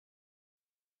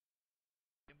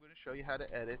going to show you how to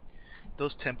edit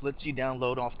those templates you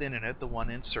download off the internet, the one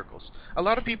in circles. A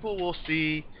lot of people will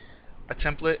see a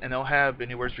template and they'll have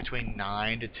anywhere between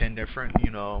 9 to 10 different,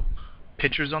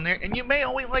 pictures on there, and you may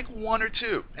only like one or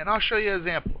two. And I'll show you an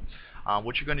example.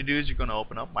 What you're going to do is you're going to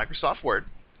open up Microsoft Word.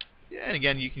 Yeah, and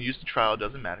again, you can use the trial, it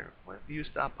doesn't matter. Whatever you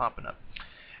stop popping up.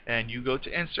 And you go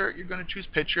to insert, you're going to choose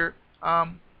picture.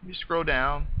 You scroll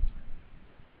down.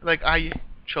 Like I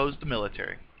chose the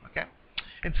military. Okay?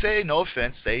 And say, no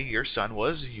offense, say your son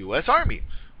was U.S. Army.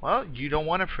 Well, you don't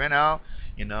want to print out,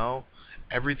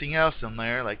 everything else in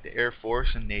there, like the Air Force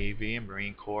and Navy and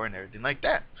Marine Corps and everything like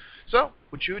that. So,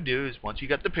 what you would do is, once you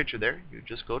got the picture there, you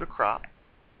just go to crop,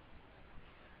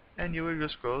 and you would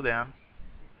just scroll down,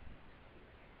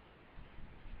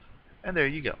 and there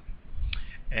you go.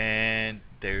 And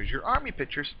there's your Army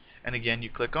pictures. And again,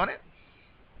 you click on it,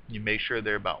 you make sure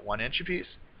they're about 1 inch apiece,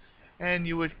 and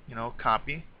you would,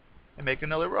 copy and make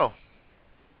another row.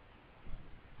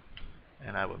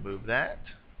 And I would move that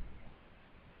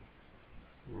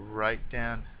right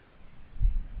down.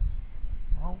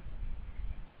 Oh,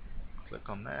 click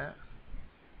on that.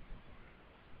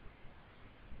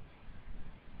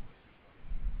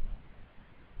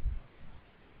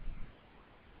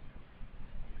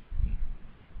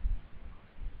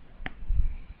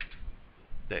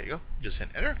 There you go. Just hit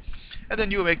enter, and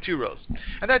then you would make 2 rows,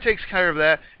 and that takes care of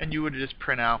that. And you would just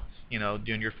print out,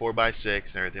 doing your 4x6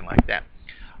 and everything like that.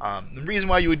 The reason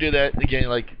why you would do that, again,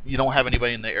 like you don't have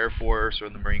anybody in the Air Force or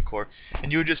the Marine Corps,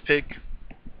 and you would just pick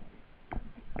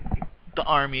the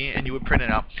Army and you would print it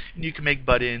out, and you can make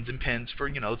buttons and pins for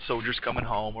soldiers coming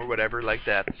home or whatever like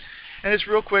that. And it's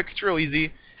real quick, it's real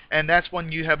easy, and that's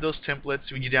when you have those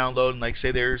templates when you download, and like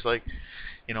say there's like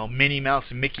Minnie Mouse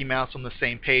and Mickey Mouse on the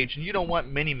same page, and you don't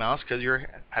want Minnie Mouse because you're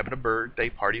having a birthday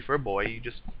party for a boy. You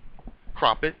just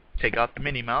crop it, take out the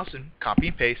Minnie Mouse, and copy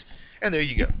and paste, and there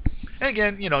you go. And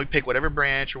again, you pick whatever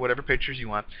branch or whatever pictures you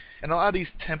want. And a lot of these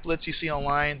templates you see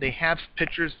online, they have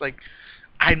pictures like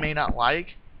I may not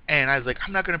like, and I was like,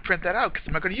 I'm not going to print that out because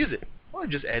I'm not going to use it. Well,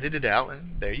 just edit it out,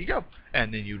 and there you go.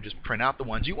 And then you just print out the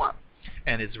ones you want.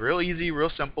 And it's real easy, real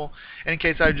simple. And in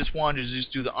case I just wanted to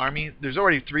just do the Army, there's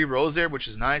already 3 rows there, which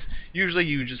is nice. Usually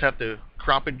you just have to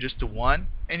crop it just to 1,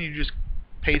 and you just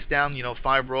paste down,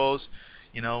 5 rows,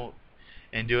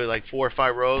 and do it like 4 or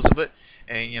 5 rows of it.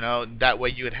 And, that way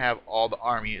you would have all the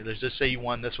Army. Let's just say you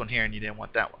want this one here and you didn't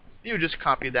want that one. You would just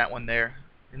copy that one there.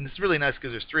 And it's really nice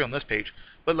because there's 3 on this page.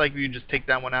 But like you just take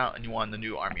that one out and you want the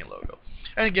new Army logo.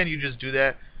 And again, you just do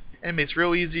that. And it's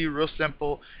real easy, real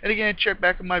simple. And again, check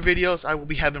back on my videos. I will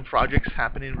be having projects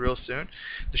happening real soon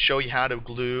to show you how to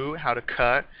glue, how to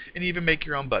cut, and even make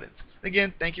your own buttons.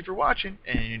 Again, thank you for watching,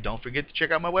 and don't forget to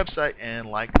check out my website and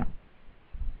like